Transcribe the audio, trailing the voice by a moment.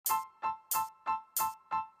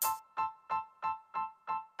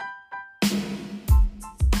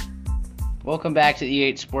Welcome back to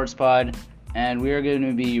E8 Sports Pod, and we are going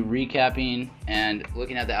to be recapping and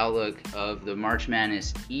looking at the outlook of the March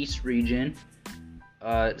Madness East region.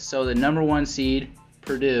 So the number one seed,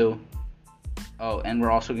 Purdue. Oh, and we're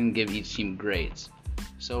also going to give each team grades.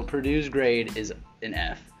 So Purdue's grade is an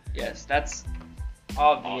F. Yes, that's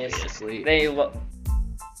obvious. Obviously. The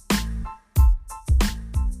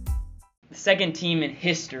second team in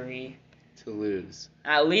history. To lose.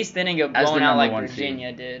 At least they didn't get As the blown out number like one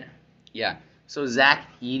Virginia did. Yeah. So Zach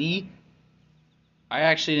Edey, I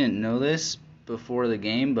actually didn't know this before the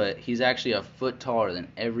game, but he's actually a foot taller than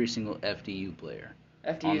every single FDU player.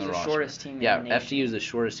 FDU is the roster. shortest team in the Yeah, nation. FDU is the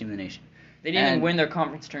shortest team in the nation. They didn't even win their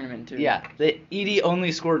conference tournament, too. Yeah, Edey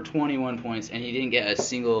only scored 21 points, and he didn't get a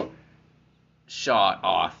single shot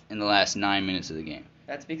off in the last 9 minutes of the game.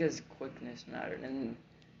 That's because quickness mattered. And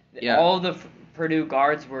Yeah. all the Purdue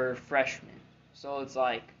guards were freshmen. So it's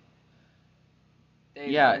like...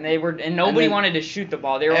 nobody wanted to shoot the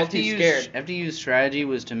ball. They were all too scared. FDU's strategy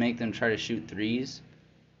was to make them try to shoot threes.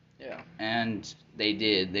 Yeah. And they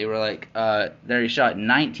did. They were like, they shot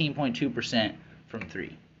 19.2% from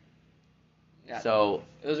three. Yeah. So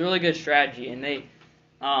it was a really good strategy, and they,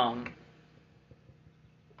 as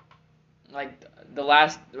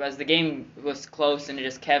the game was close and it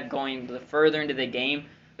just kept going further into the game,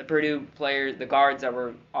 the Purdue players, the guards that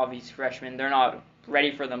were obvious freshmen, they're not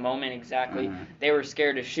ready for the moment exactly. Uh-huh. They were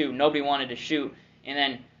scared to shoot. Nobody wanted to shoot, and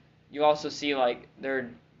then you also see like they're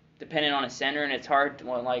dependent on a center, and it's hard to,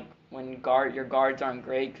 when your guards aren't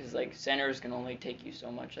great because like centers can only take you so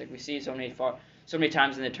much. Like we see so many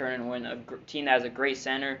times in the tournament when a team that has a great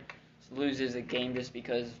center loses a game just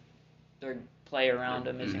because their play around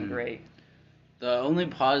them isn't great. The only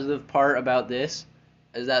positive part about this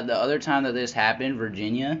is that the other time that this happened,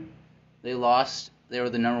 Virginia, they lost. They were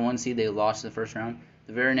the number one seed. They lost the first round.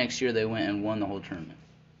 The very next year, they went and won the whole tournament.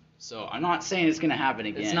 So I'm not saying it's going to happen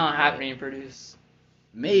again. It's not happening. Purdue's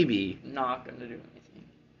maybe not going to do anything.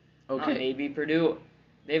 Okay. Not maybe. Purdue,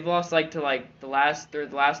 they've lost the last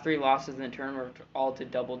three losses in the tournament were all to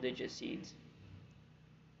double-digit seeds.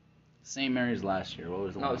 St. Mary's last year. What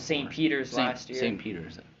was the one? No, St. Peter's last year. St.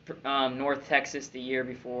 Peter's. North Texas the year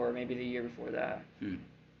before, maybe the year before that.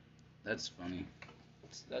 That's funny.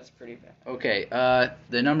 That's pretty bad. Okay,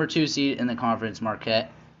 the number 2 seed in the conference,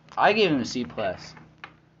 Marquette, I gave them a C+.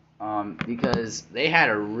 Because they had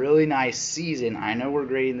a really nice season. I know we're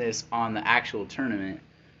grading this on the actual tournament,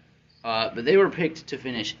 but they were picked to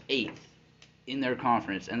finish 8th in their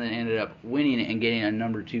conference and then ended up winning it and getting a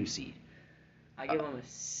number 2 seed. I give them a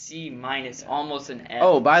C-, almost an F.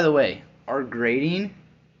 Oh, by the way, our grading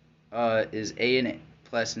is A and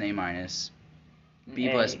plus and A minus, B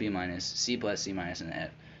plus B minus, C plus C minus, and an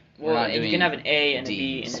F. Well, you can have an A and a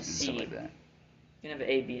B Ds and a C. Stuff like that. You can have an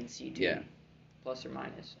A, B, and C too. Yeah. Plus or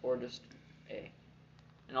minus, or just A.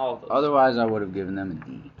 And all of those. Otherwise, I would have given them a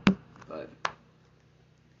D. But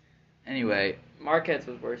anyway, Marquette's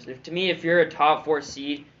was worse. To me, if you're a top 4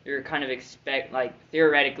 seed, you're kind of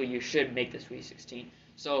theoretically you should make the Sweet 16.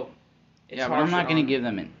 So it's yeah, but I'm not going to give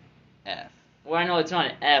them an F. Well, I know it's not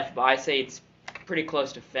an F, but I say it's pretty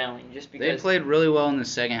close to failing just because They played really well in the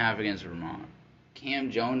second half against Vermont.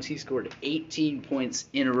 Cam Jones, he scored 18 points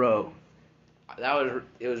in a row.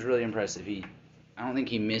 It was really impressive. I don't think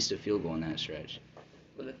he missed a field goal in that stretch.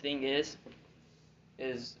 But the thing is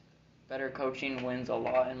better coaching wins a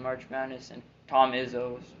lot in March Madness, and Tom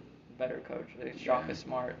Izzo is a better coach. Shaka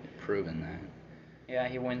Smart. Proven that. Yeah,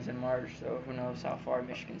 he wins in March, so who knows how far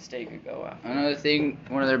Michigan State could go after. Another thing,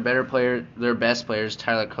 one of their best players,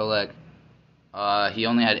 Tyler Kolek, he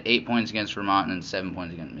only had 8 points against Vermont and 7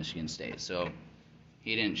 points against Michigan State, so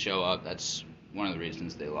he didn't show up. That's one of the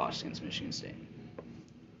reasons they lost against Michigan State.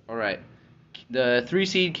 All right, the 3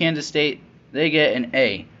 seed Kansas State, they get an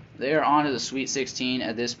A. They are on to the Sweet 16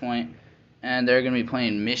 at this point, and they're going to be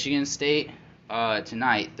playing Michigan State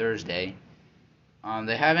tonight, Thursday.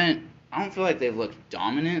 I don't feel like they've looked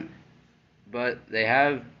dominant, but they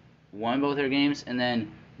have won both their games, and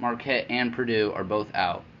then Marquette and Purdue are both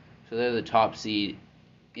out. So they're the top seed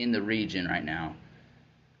in the region right now.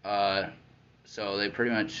 So they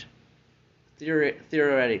pretty much,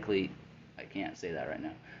 theoretically, I can't say that right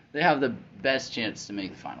now, they have the best chance to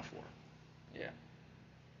make the Final Four. Yeah.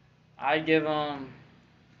 I'd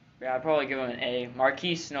probably give them an A.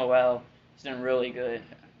 Marquise Noel is doing really good.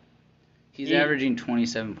 He's averaging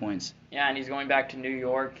 27 points. Yeah, and he's going back to New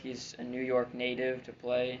York. He's a New York native to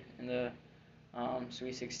play in the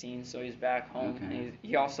Sweet 16, so he's back home. Okay. And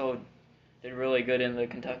he also did really good in the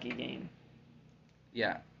Kentucky game.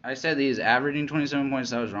 Yeah, I said that he's averaging 27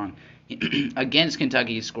 points. That was wrong. Against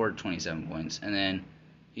Kentucky, he scored 27 points, and then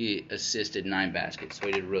He assisted 9 baskets, so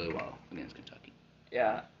he did really well against Kentucky.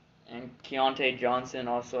 Yeah, and Keontae Johnson,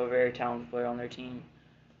 also a very talented player on their team.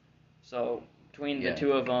 So between the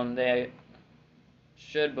two of them, they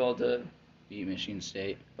should be able to beat Michigan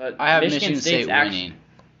State. But I have Michigan State winning.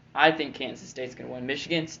 I think Kansas State's going to win.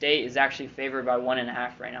 Michigan State is actually favored by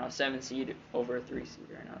 1.5 right now, 7 seed over a 3 seed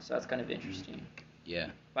right now, so that's kind of interesting. Yeah.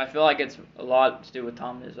 But I feel like it's a lot to do with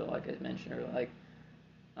Tom Izzo, like I mentioned earlier. Like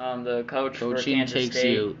the coach for Kansas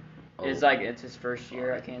State is like it's his first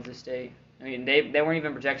year at Kansas State. I mean, they weren't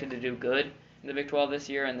even projected to do good in the Big 12 this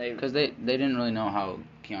year, and because they didn't really know how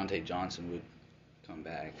Keontae Johnson would come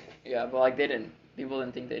back. Yeah, but like people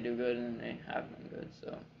didn't think they'd do good, and they have been good.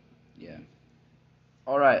 So. Yeah.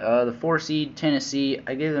 All right. The 4 seed Tennessee,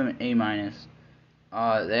 I gave them an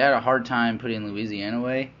A-. They had a hard time putting Louisiana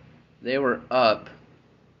away. They were up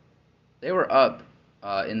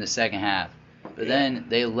in the second half, but then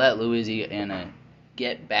they let Louisiana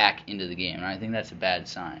get back into the game, and I think that's a bad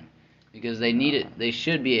sign because they need it. They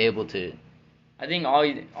should be able to. I think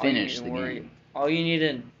finish the game. All you need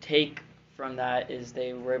to take from that is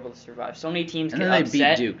they were able to survive. So many teams and get then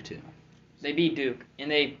upset. They beat Duke too. They beat Duke, and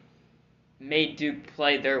they made Duke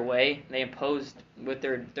play their way. They imposed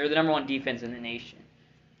they're the number 1 defense in the nation.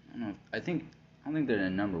 I don't know. I don't think they're the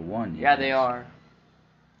number 1. Yeah, they are.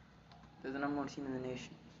 They're the number 1 team in the nation.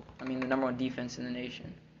 I mean, the number 1 defense in the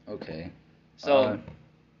nation. Okay. So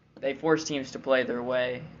they forced teams to play their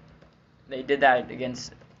way. They did that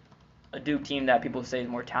against a Duke team that people say is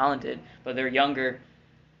more talented, but they're younger.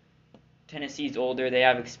 Tennessee's older. They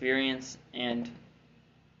have experience, and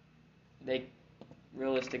they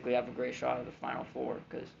realistically have a great shot at the Final Four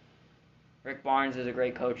because Rick Barnes is a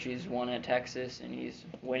great coach. He's won at Texas, and he's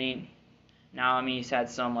winning. Now, I mean, he's had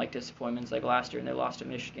some disappointments like last year, and they lost to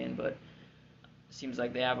Michigan, but it seems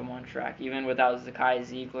like they have him on track. Even without Zakai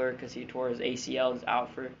Ziegler, because he tore his ACL, is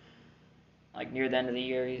out for near the end of the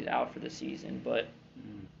year. He's out for the season, but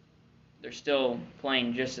they're still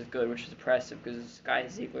playing just as good, which is impressive because Zakai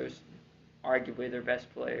Ziegler's arguably their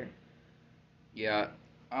best player. Yeah.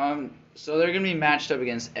 So they're going to be matched up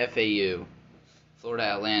against FAU,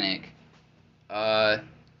 Florida Atlantic.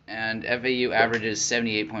 And FAU averages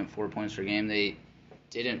 78.4 points per game. They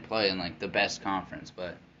didn't play in the best conference,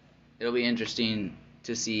 but it'll be interesting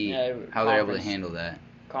to see how they're able to handle that.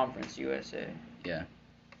 Conference USA. Yeah.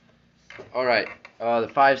 All right. The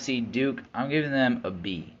 5 seed Duke, I'm giving them a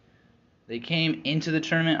B. They came into the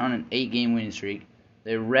tournament on an 8-game winning streak.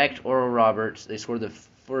 They wrecked Oral Roberts. They scored the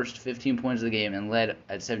first 15 points of the game and led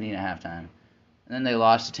at 17 at halftime. And then they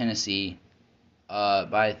lost to Tennessee by,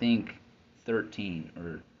 I think, 13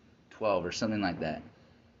 or 12 or something like that.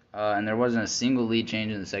 And there wasn't a single lead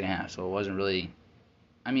change in the second half, so it wasn't really...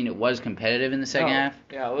 I mean, it was competitive in the second half.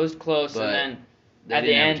 Yeah, it was close, and then at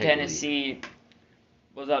the end, Tennessee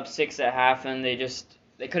was up 6 at half, and they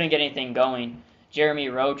couldn't get anything going. Jeremy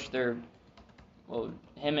Roach,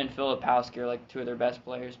 him and Filipowski are 2 of their best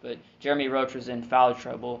players, but Jeremy Roach was in foul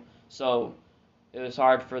trouble, so it was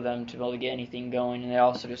hard for them to be able to get anything going, and they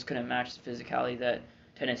also just couldn't match the physicality that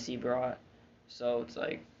Tennessee brought. So it's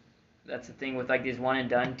that's the thing with these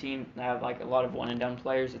one-and-done teams that have a lot of one-and-done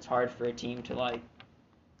players. It's hard for a team to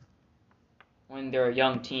when they're a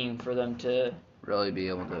young team for them to really be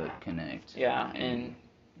able to connect. Yeah, and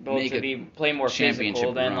both to play more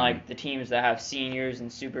physical than the teams that have seniors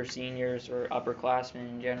and super seniors or upperclassmen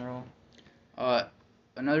in general.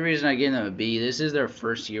 Another reason I gave them a B, this is their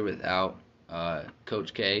first year without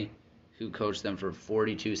Coach K, who coached them for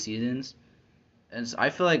 42 seasons. And so I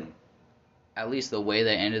feel like at least the way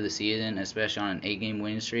they ended the season, especially on an 8-game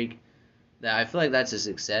winning streak, that I feel like that's a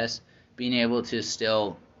success. Being able to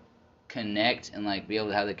still connect and be able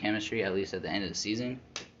to have the chemistry at least at the end of the season.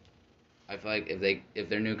 I feel like if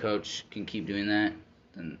their new coach can keep doing that,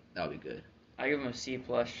 then that'll be good. I give them a C+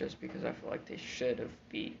 just because I feel like they should have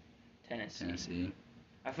beat Tennessee.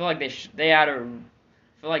 I feel like I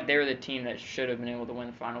feel like they were the team that should have been able to win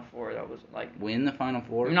the Final Four. That was win the Final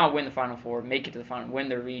Four. Not win the Final Four, make it to the final, win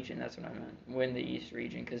the region. That's what I meant. Win the East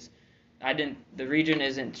region because the region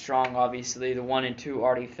isn't strong. Obviously, the 1 and 2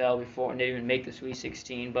 already fell before and they didn't even make the Sweet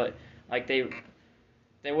 16. But they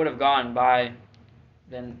would have gone by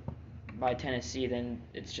Tennessee. Then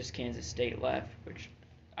it's just Kansas State left, which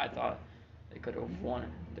I thought they could have won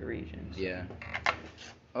the regions. Yeah.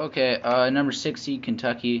 Okay. Number 6 seed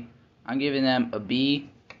Kentucky. I'm giving them a B.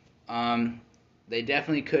 They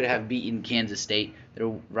definitely could have beaten Kansas State.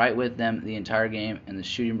 They're right with them the entire game, and the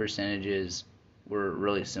shooting percentages were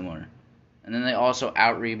really similar. And then they also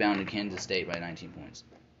out-rebounded Kansas State by 19 points.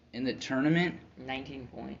 In the tournament...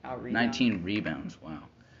 19 rebounds, wow.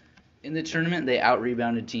 In the tournament, they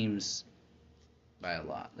out-rebounded teams by a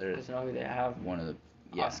lot. They're Because no, they have one of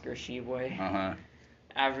the Oscar Sheboy. Uh-huh.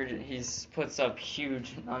 Average, he's puts up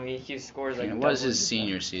huge. I mean, he scores like. It was his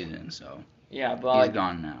senior season, so yeah, but he's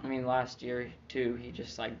gone now. I mean, last year too, he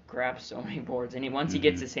just like grabs so many boards, and once he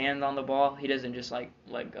gets his hands on the ball, he doesn't just like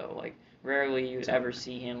let go. Like rarely you ever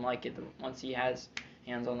see him like it. Once he has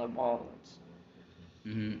hands on the ball.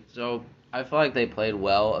 So I feel like they played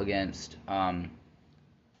well against.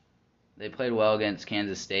 They played well against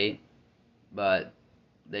Kansas State, but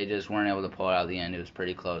they just weren't able to pull it out at the end. It was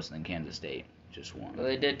pretty close, and then Kansas State just won. But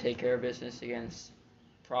they did take care of business against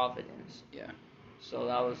Providence. Yeah. So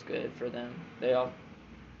that was good for them.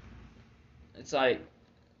 It's like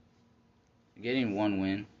getting one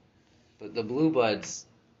win, but the Blue Bloods,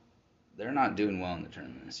 they're not doing well in the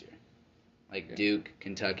tournament this year. Like Duke,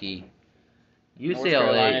 Kentucky,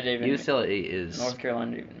 UCLA is North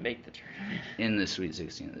Carolina didn't even make the tournament in the Sweet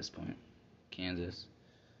 16 at this point. Kansas.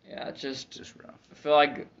 Yeah, it's just rough. I feel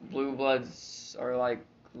like Blue Bloods are like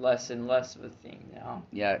less and less of a thing now.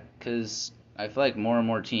 Yeah, because I feel like more and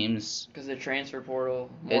more teams. Because the transfer portal.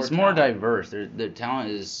 More diverse. The talent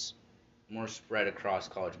is more spread across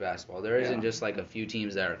college basketball. There isn't just like a few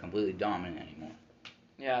teams that are completely dominant anymore.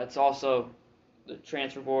 Yeah, it's also the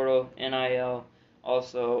transfer portal, NIL,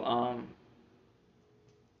 also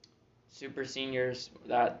super seniors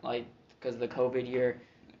that like because of the COVID year.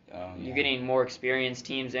 You're getting more experienced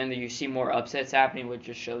teams, and you see more upsets happening, which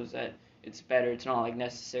just shows that it's better. It's not like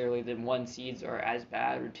necessarily the 1 seeds are as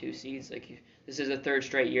bad or 2 seeds. Like this is a third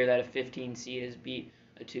straight year that a 15 seed has beat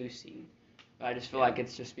a 2 seed. But I just feel like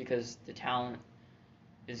it's just because the talent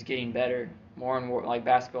is getting better. More and more, like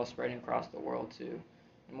basketball spreading across the world too.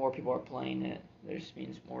 And more people are playing it. There just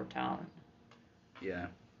means more talent. Yeah.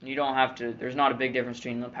 You don't have to. There's not a big difference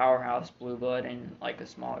between the powerhouse Blue Blood and like a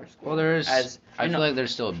smaller school. Well, there is. I feel like there's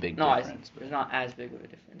still a big difference. There's not as big of a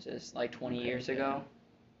difference as like 20 years ago.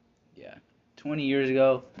 Yeah, 20 years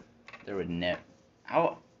ago, there would never.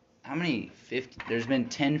 How many 50? There's been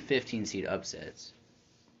 10 15 seed upsets.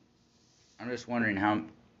 I'm just wondering how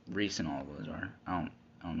recent all of those are. I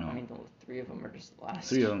don't know. I mean, the 3 of them are just the last.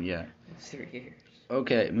 3 of them, yeah. 3 years.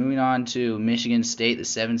 Okay, moving on to Michigan State, the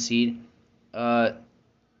 7 seed.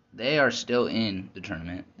 They are still in the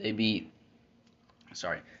tournament. They beat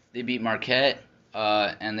Marquette,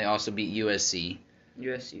 and they also beat USC.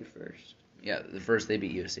 USC first. Yeah, the first they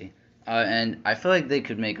beat USC. And I feel like they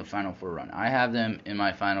could make a Final Four run. I have them in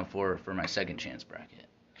my Final Four for my second chance bracket.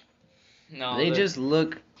 No, they just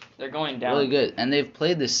look they're going down really good, and they've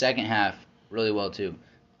played the second half really well too.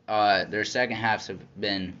 Their second halves have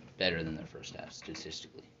been better than their first half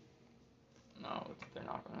statistically. No, they're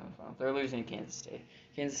not going to the final. They're losing to Kansas State.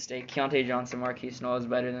 Kansas State, Keontae Johnson, Marquise Noah is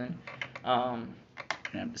better than. I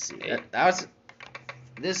have to see. That was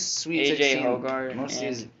this Sweet 16.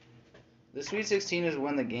 Hoggard the Sweet 16 is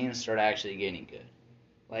when the games start actually getting good.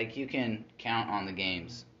 Like you can count on the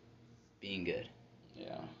games being good.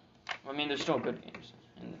 Yeah, I mean there's still good games,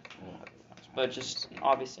 but just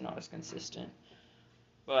obviously not as consistent.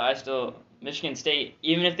 But Michigan State,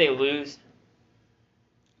 even if they lose.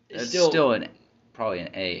 It's still probably an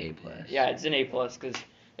A+. Yeah, it's an A+ because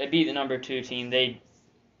they beat the number 2 team.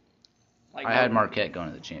 I had Marquette going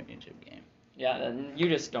to the championship game. Yeah, you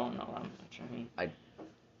just don't know that much. I mean,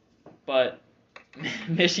 but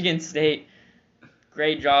Michigan State,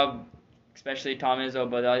 great job, especially Tom Izzo.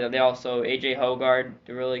 But they also AJ Hoggard,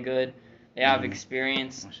 they're really good. They have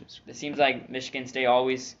experience. It seems like Michigan State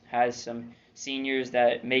always has some seniors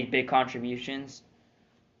that make big contributions.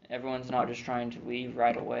 Everyone's not just trying to leave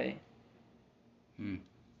right away.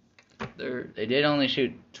 They did only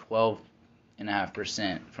shoot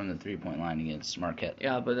 12.5% from the 3-point line against Marquette.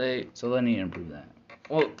 Yeah, but so they need to improve that.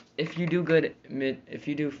 Well, if you do good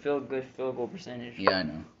field goal percentage. Yeah, I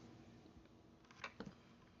know.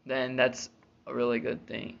 Then that's a really good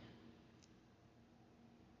thing.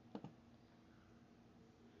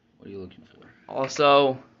 What are you looking for?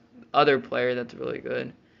 Also, other player that's really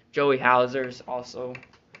good, Joey Hauser's also.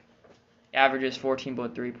 Averages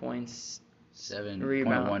 14.3 points,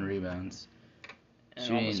 7.1 rebounds,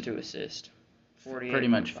 and almost 2 assists. Pretty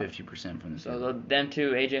much 50% from the field. So them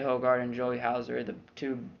two, AJ Hoggard and Joey Hauser, are the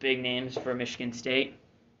 2 big names for Michigan State.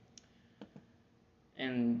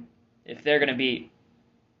 And if they're gonna beat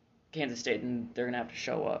Kansas State, then they're gonna have to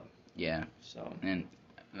show up. Yeah. So. And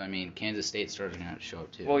I mean, Kansas State's starting to have to show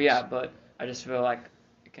up too. Well, yeah, but I just feel like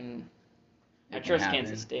it can. I trust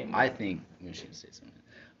Kansas State more. I think Michigan State's gonna.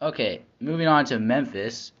 Okay, moving on to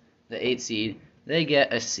Memphis, the 8 seed. They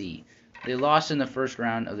get a C. They lost in the first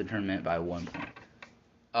round of the tournament by 1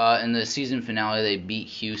 point. In the season finale, they beat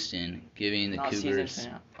Houston, giving the Cougars. Season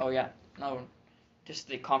finale. Oh yeah, no. Just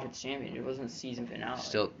the conference championship. It wasn't season finale.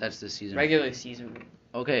 Still, that's the season. Regular season.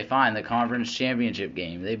 Okay, fine. The conference championship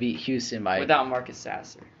game. They beat Houston by. Without Marcus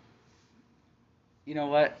Sasser. You know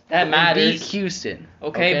what? That They matters. beat Houston.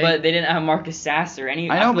 Okay, but they didn't have Marcus Sasser. I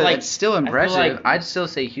know, but like, it's still impressive. like- I'd still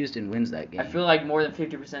say Houston wins that game. I feel like more than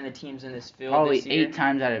 50% of the teams in this field Probably this year. 8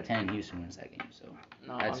 times out of 10, Houston wins that game. So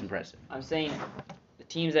No, that's impressive. I'm saying the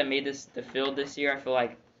teams that made the field this year, I feel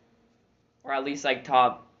like, or at least like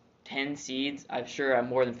top 10 seeds, I'm sure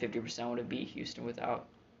more than 50% would have beat Houston without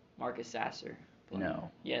Marcus Sasser.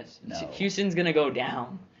 No. Yes. No. Houston's going to go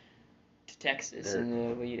down to Texas They're- in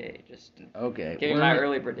the Elite Eight. Just Okay. give me my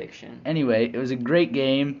early prediction. Anyway, it was a great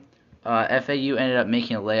game. FAU ended up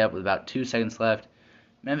making a layup with about 2 seconds left.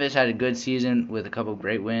 Memphis had a good season with a couple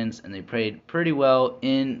great wins, and they played pretty well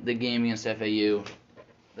in the game against FAU.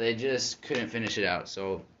 They just couldn't finish it out,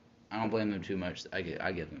 so I don't blame them too much. I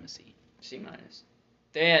give them a C. C-.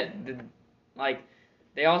 They had,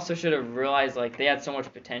 they also should have realized, they had so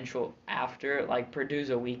much potential after, Purdue's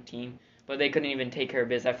a weak team, but they couldn't even take care of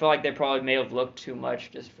business. I feel like they probably may have looked too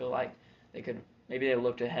much, just feel like maybe they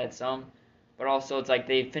looked ahead some, but also it's like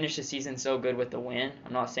they finished the season so good with the win.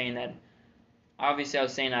 I'm not saying that, obviously I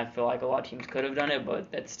was saying I feel like a lot of teams could have done it,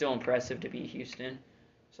 but that's still impressive to beat Houston,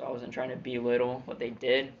 so I wasn't trying to belittle what they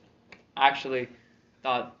did. I actually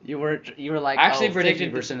thought... You were like, actually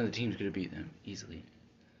predicted 50% of the teams could have beat them easily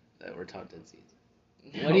that were top 10 seeds.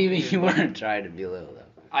 What do you mean you weren't trying to belittle them?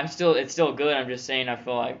 It's still good. I'm just saying I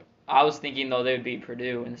feel like I was thinking though they would beat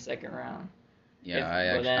Purdue in the second round. Yeah, I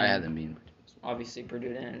had them beating Purdue. Obviously Purdue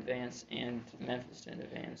didn't advance and Memphis didn't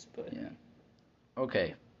advance, but yeah.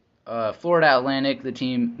 Okay. Florida Atlantic, the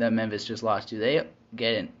team that Memphis just lost to, they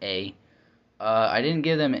get an A. I didn't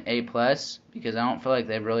give them an A+ because I don't feel like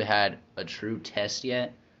they've really had a true test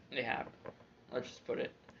yet. they have. Let's just put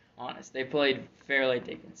it honest. They played Fairleigh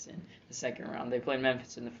Dickinson the second round. They played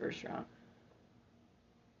Memphis in the first round.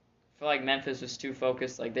 I feel like Memphis was too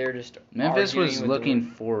focused. They were just Memphis arguing was with looking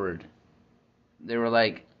forward. They were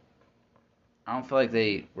I don't feel like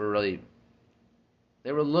they were really.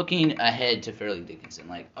 They were looking ahead to Fairleigh Dickinson,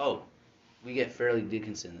 we get Fairleigh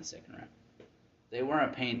Dickinson in the second round. They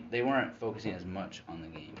weren't focusing as much on the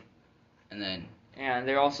game, and then. And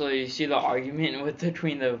they're also, you see the argument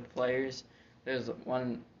between the players. There's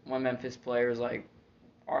one Memphis player was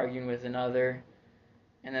arguing with another,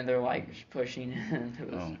 and then they're pushing, and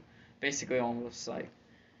it was basically almost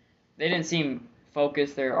they didn't seem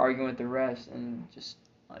focused. They're arguing with the refs and just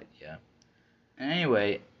yeah.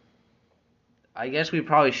 Anyway, I guess we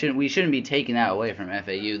shouldn't be taking that away from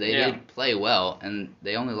FAU. They did play well, and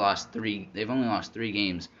they've only lost 3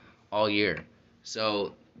 games all year.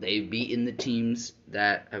 So they've beaten the teams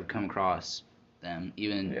that have come across them,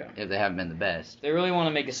 even if they haven't been the best. They really want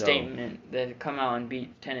to make a statement that come out and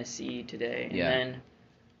beat Tennessee today, and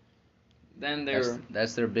then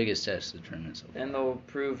that's their biggest test of the tournament so far. Then they'll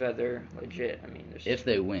prove that they're legit. I mean, if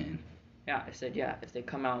they win. Yeah, I said if they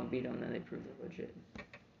come out and beat them, then they prove they're legit.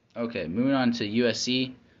 Okay, moving on to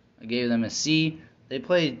USC. I gave them a C. They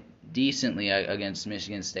played decently against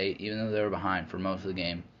Michigan State, even though they were behind for most of the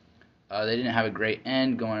game. They didn't have a great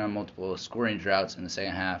end, going on multiple scoring droughts in the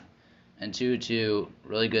second half. And due to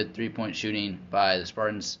really good three-point shooting by the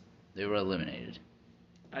Spartans, they were eliminated.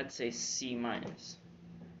 I'd say C-.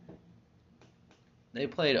 They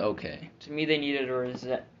played okay. To me, they needed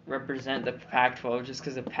to represent the Pac-12 just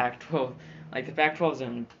because the Pac-12, the Pac-12 is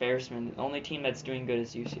an embarrassment. The only team that's doing good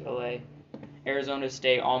is UCLA. Arizona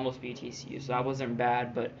State almost beat TCU, so that wasn't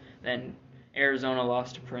bad, but then Arizona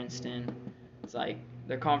lost to Princeton. It's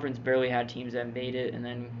their conference barely had teams that made it, and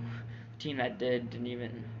then the team that did didn't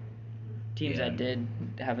even. Teams that did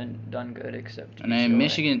haven't done good except UCLA. And then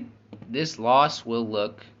Michigan, this loss will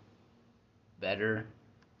look better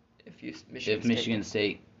if Michigan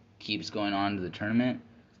State keeps going on to the tournament.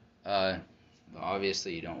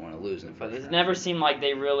 Obviously, you don't want to lose in the first round. But it never seemed like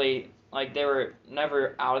they really they were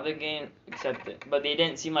never out of the game but they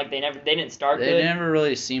didn't seem like they didn't start good. They never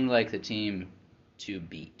really seemed like the team to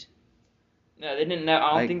beat. No, they didn't.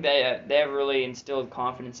 I don't think they ever really instilled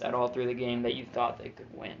confidence at all through the game that you thought they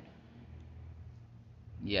could win.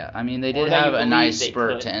 Yeah, I mean, they did have a nice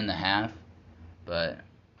spurt to end the half, but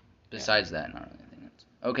besides that, not really anything else.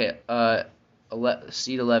 Okay,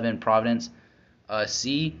 seed 11, Providence.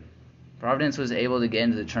 C, Providence was able to get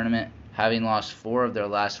into the tournament, having lost 4 of their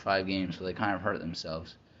last 5 games, so they kind of hurt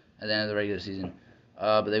themselves at the end of the regular season.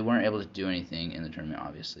 But they weren't able to do anything in the tournament,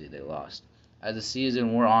 obviously. They lost. As the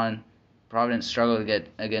season wore on, Providence struggled to get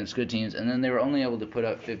against good teams, and then they were only able to put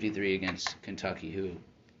up 53 against Kentucky, who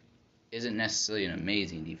isn't necessarily an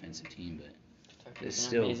amazing defensive team, but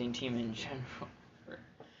Kentucky's an amazing team in general.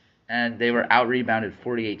 and they were out-rebounded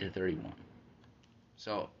 48-31.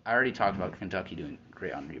 So I already talked about Kentucky doing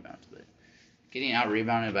great on rebounds, but getting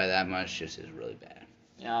out-rebounded by that much just is really bad.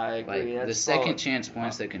 Yeah, I agree. Like, that's the second probably, chance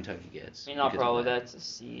points that Kentucky gets. not probably. That's a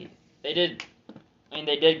seed. They did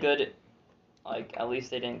good. Like, at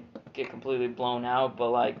least they didn't get completely blown out,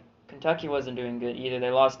 but, like, Kentucky wasn't doing good either.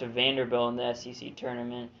 They lost to Vanderbilt in the SEC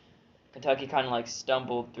tournament. Kentucky kind of, like,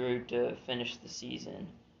 stumbled through to finish the season.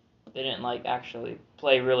 They didn't, like, actually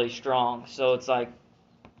play really strong. So it's, like,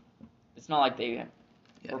 it's not like they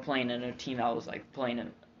were playing in a team that was, like,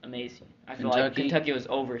 playing amazing. I feel like Kentucky was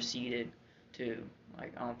overseeded, too.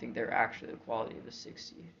 Like, I don't think they're actually the quality of a 6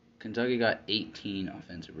 seed. Kentucky got 18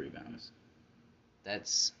 offensive rebounds.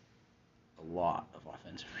 That's a lot of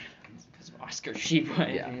offensive rebounds. Because of Oscar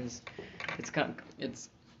Tshiebwe. Yeah.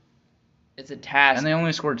 It's a task. And they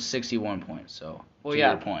only scored 61 points, so to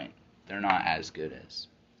your point, they're not as good as.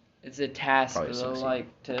 It's a task, though, like,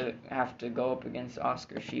 to have to go up against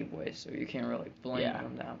Oscar Tshiebwe, so you can't really blame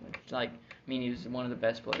him that much. Like, I mean, he was one of the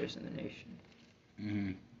best players in the nation.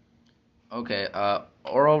 Mm-hmm. Okay,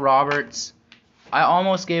 Oral Roberts, I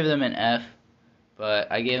almost gave them an F, but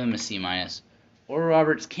I gave them a C-. Oral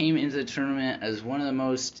Roberts came into the tournament as one of the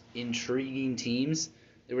most intriguing teams.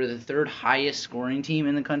 They were the third highest scoring team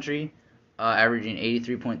in the country, averaging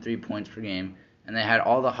 83.3 points per game, and they had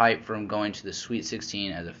all the hype from going to the Sweet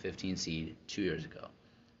 16 as a 15 seed 2 years ago.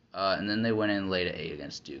 And then they went in late at 8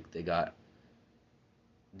 against Duke.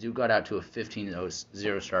 Duke got out to a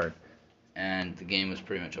 15-0 start, and the game was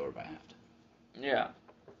pretty much over by halftime. Yeah.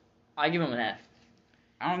 I give them an F.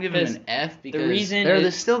 I don't give them an F because they're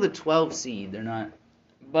still the 12 seed. They're not.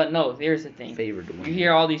 But no, here's the thing. Favored to win. You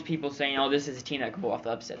hear all these people saying, "Oh, this is a team that could pull off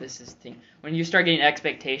the upset. This is the team." When you start getting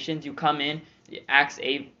expectations, you come in. Max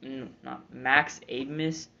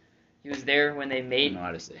Abmas, he was there when they made. I don't know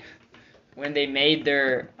how to say. When they made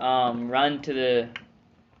their run to the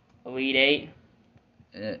Elite Eight.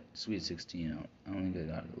 Sweet 16. I don't think they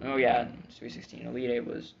got it. Oh yeah, Sweet 16. Elite Eight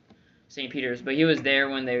was St. Peter's, but he was there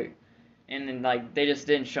when they. And then, like, they just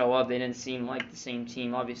didn't show up. They didn't seem like the same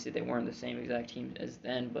team. Obviously, they weren't the same exact team as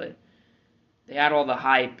then, but they had all the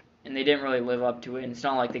hype, and they didn't really live up to it. And it's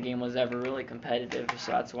not like the game was ever really competitive,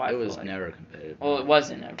 so that's why it was never competitive. Well, it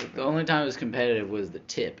wasn't ever. The only time it was competitive was the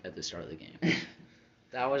tip at the start of the game.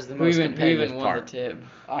 That was the most competitive part. Who even won the tip?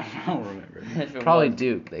 I don't remember. Probably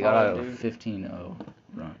Duke. They got out of a 15-0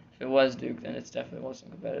 run. If it was Duke, then it definitely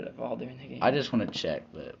wasn't competitive all during the game. I just want to check,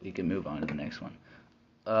 but we can move on to the next one.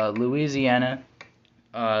 Louisiana,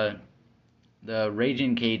 the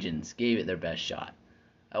Ragin' Cajuns gave it their best shot.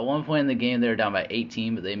 At one point in the game, they were down by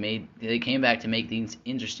 18, but they came back to make things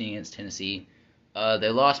interesting against Tennessee. They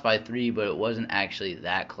lost by 3, but it wasn't actually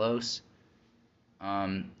that close,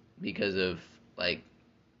 because of like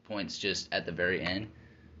points just at the very end.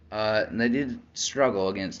 And they did struggle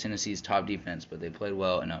against Tennessee's top defense, but they played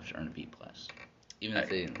well enough to earn a B+. Even if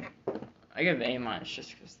they. I give A-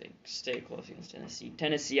 just because they stay close against Tennessee.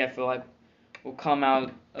 Tennessee, I feel like, will come out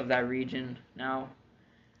of that region now,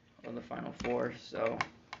 of the Final Four. So.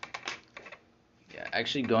 Yeah,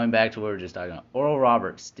 actually, going back to what we were just talking about, Oral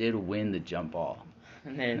Roberts did win the jump ball.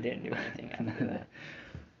 And they didn't do anything after that.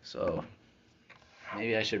 So,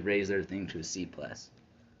 maybe I should raise their thing to a C+.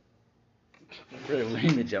 For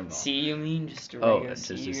winning the jump ball. C, you mean? Just a regular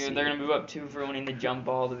C. They're going to move up 2 for winning the jump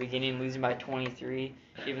ball at the beginning, losing by 23.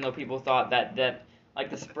 Even though people thought that like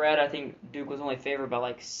the spread, I think Duke was only favored by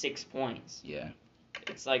like 6 points. Yeah.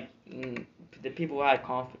 It's like the people who had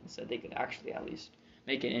confidence that they could actually at least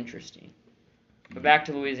make it interesting. But back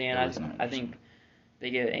to Louisiana, I think they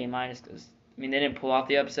get an A- because, I mean, they didn't pull off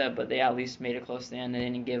the upset, but they at least made it close to the end. They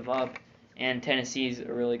didn't give up. And Tennessee's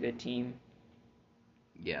a really good team.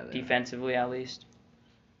 Yeah. Defensively, at least.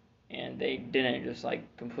 And they didn't just, like,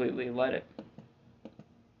 completely let it,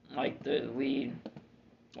 like, the lead.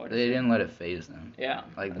 They didn't let it phase them. Yeah.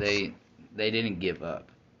 Like, they didn't give up.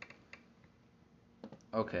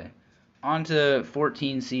 Okay. On to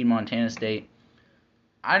 14 seed Montana State.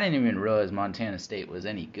 I didn't even realize Montana State was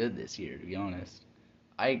any good this year, to be honest.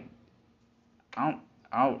 I don't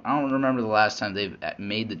remember the last time they've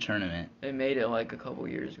made the tournament. They made it like a couple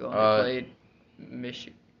years ago. They played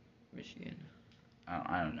Michigan.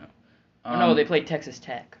 I don't know. No, they played Texas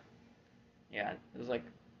Tech. Yeah, it was like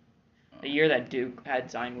the year that Duke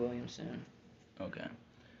had Zion Williamson. Okay.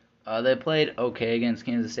 They played okay against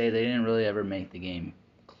Kansas State. They didn't really ever make the game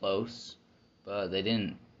close, but they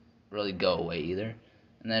didn't really go away either.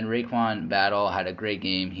 And then Raekwon Battle had a great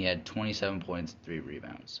game. He had 27 points, 3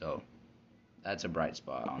 rebounds. So that's a bright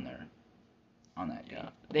spot on that game.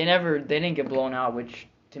 They didn't get blown out, which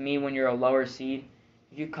to me, when you're a lower seed,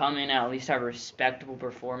 if you come in and at least have a respectable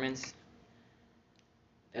performance,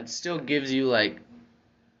 It still gives you like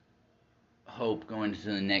hope going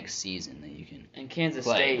into the next season that you can. And Kansas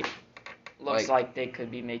play. State looks like they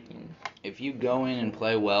could be making. If you go in and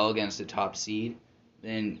play well against a top seed,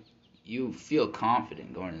 then you feel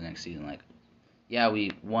confident going to the next season. Like, yeah,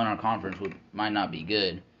 we won our conference, which might not be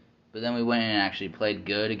good, but then we went in and actually played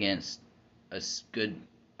good against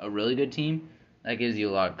a really good team. That gives you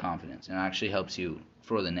a lot of confidence and actually helps you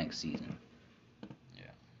for the next season. Yeah.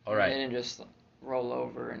 All right. They didn't just roll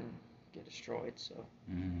over and get destroyed. So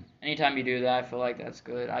Mm-hmm. anytime you do that, I feel like that's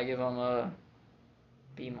good. I give them a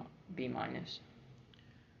B minus.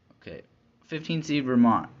 Okay, 15 seed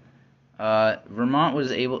Vermont. Vermont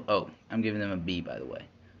was able. Oh, I'm giving them a B, by the way.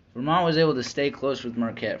 Vermont was able to stay close with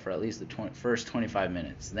Marquette for at least the first 25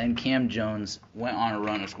 minutes. Then Cam Jones went on a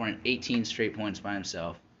run of scoring 18 straight points by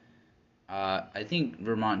himself. I think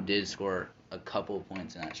Vermont did score a couple of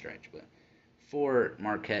points in that stretch, but for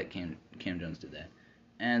Marquette, Cam Jones did that.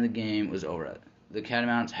 And the game was over. The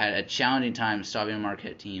Catamounts had a challenging time stopping a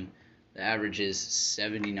Marquette team that averages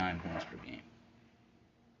 79 points per game.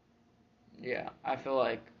 Yeah, I feel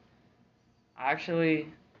like I actually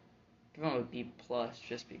give them a B plus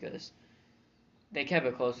just because they kept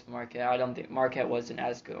it close with Marquette. I don't think Marquette wasn't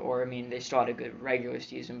as good, or I mean, they still had a good regular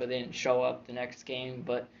season, but they didn't show up the next game.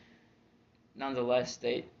 But nonetheless,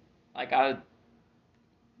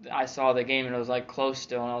 I saw the game and it was like close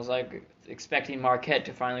still, and I was like expecting Marquette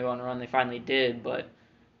to finally go on a run. They finally did, but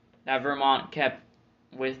that Vermont kept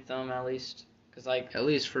with them at least, at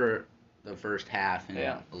least for the first half and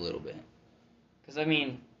yeah. a little bit. Because I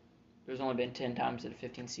mean, there's only been 10 times that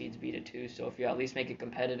 15 seeds beat a 2, so if you at least make it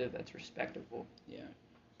competitive, that's respectable. Yeah.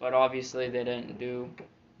 But obviously, they didn't do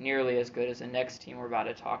nearly as good as the next team we're about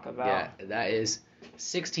to talk about. Yeah, that is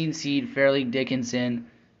 16 seed Fairleigh Dickinson,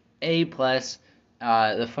 A+.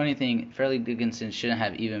 The funny thing, Fairleigh Dickinson shouldn't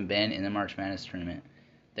have even been in the March Madness tournament.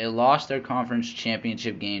 They lost their conference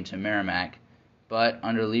championship game to Merrimack, but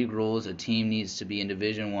under league rules, a team needs to be in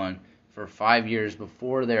Division I for 5 years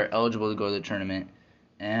before they're eligible to go to the tournament,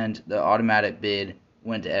 and the automatic bid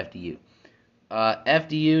went to FDU.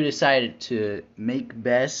 FDU decided to make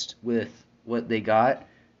best with what they got,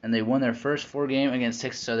 and they won their first 4 games against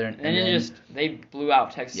Texas Southern. And they blew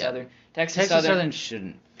out Texas Southern. Texas Southern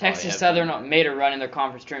shouldn't. Texas Southern made a run in their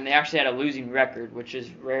conference tournament. They actually had a losing record, which is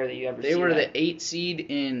rare that you ever see. They were the 8 seed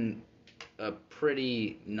in a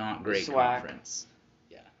pretty not great conference.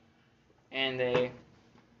 Yeah. And they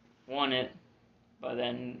won it, but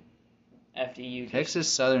then FDU. Texas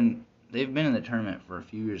Southern, they've been in the tournament for a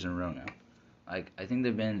few years in a row now. I think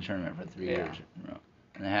they've been in the tournament for 3 years in a row,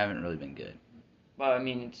 and they haven't really been good. But I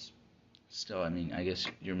mean, it's still. I mean, I guess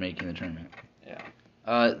you're making the tournament.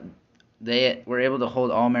 Yeah. They were able to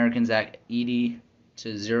hold All-American Zach Edey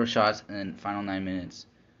to 0 shots in the final 9 minutes.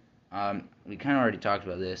 We kind of already talked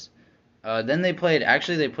about this. Then they played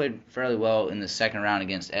fairly well in the second round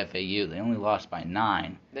against FAU. They only lost by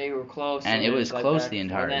 9. They were close. And it was close the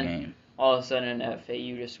entire game. All of a sudden,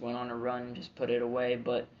 FAU just went on a run and just put it away.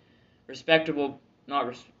 But respectable, not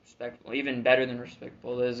respectable, even better than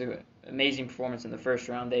respectable. It was an amazing performance in the first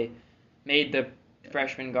round. They made the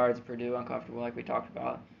freshman guards of Purdue uncomfortable, like we talked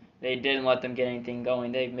about. They didn't let them get anything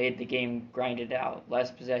going. They made the game grinded out.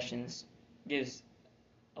 Less possessions gives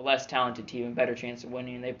a less talented team a better chance of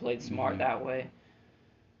winning. They played smart that way.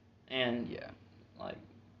 And, you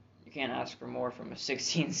can't ask for more from a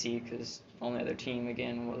 16 seed because the only other team,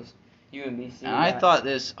 again, was UMBC. And I thought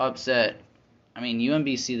this upset,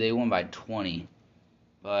 UMBC, they won by 20.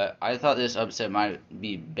 But I thought this upset might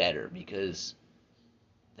be better because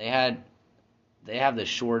they have the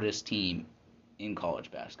shortest team in college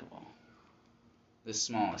basketball. The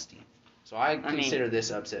smallest team. So I consider this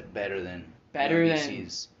upset better than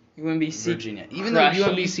UMBC's UMBC Virginia. Even though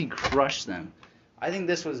UMBC crushed them, I think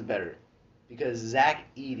this was better. Because Zach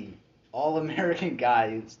Edey, All-American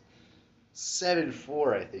guy, is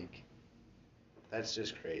 7'4", I think. That's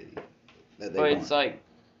just crazy. But it's like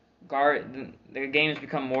guard. The game's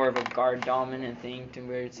become more of a guard-dominant thing to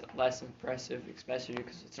where it's less impressive, especially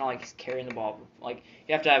because it's not like he's carrying the ball. Like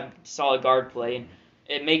you have to have solid guard play, and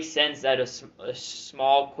it makes sense that a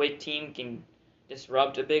small, quick team can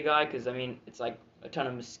disrupt a big guy. Because it's like a ton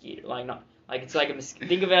of mosquito. It's like a mosquito.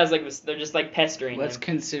 Think of it as like they're just like pestering. Let's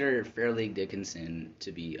consider Fairleigh Dickinson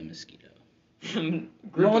to be a mosquito.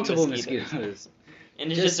 Multiple mosquitoes.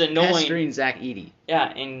 And it's just annoying. Pestering Zach Edey.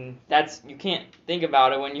 Yeah, and you can't think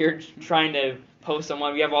about it when you're trying to post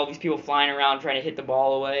someone. We have all these people flying around trying to hit the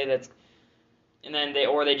ball away. And then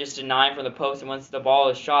they just deny from the post. And once the ball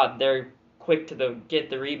is shot, they're quick to get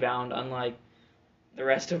the rebound. Unlike the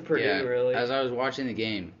rest of Purdue, Yeah, really. as I was watching the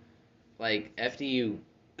game, like, FDU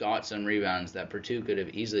got some rebounds that Purdue could have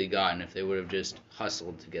easily gotten if they would have just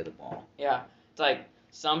hustled to get the ball. Yeah, it's like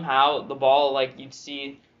somehow the ball, like you'd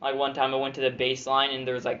see, like one time I went to the baseline and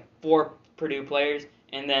there was like 4 Purdue players,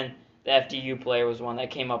 and then the FDU player was one that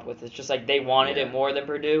came up with it. It's just like they wanted it more than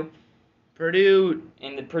Purdue. Purdue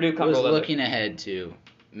And the Purdue was looking ahead to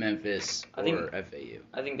Memphis or FAU.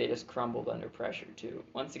 I think they just crumbled under pressure too.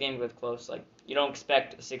 Once the game gets close, like you don't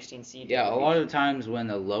expect a 16 seed. Yeah, a lot of times when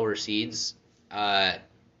the lower seeds are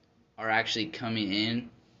actually coming in,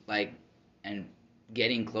 like, and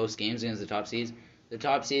getting close games against the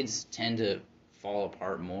top seeds tend to fall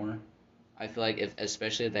apart more. I feel like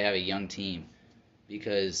especially if they have a young team,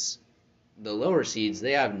 because the lower seeds,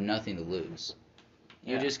 they have nothing to lose.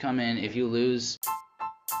 You just come in, if you lose,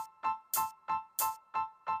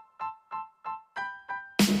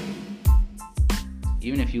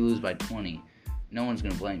 even if you lose by 20, no one's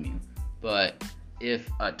going to blame you. But if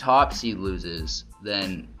a top seed loses,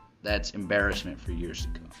 then that's embarrassment for years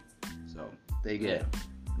to come. So they get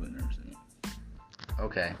winners.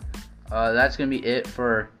 Okay. That's going to be it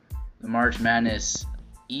for the March Madness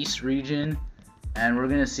East region. And we're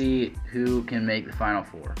going to see who can make the Final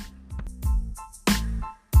Four.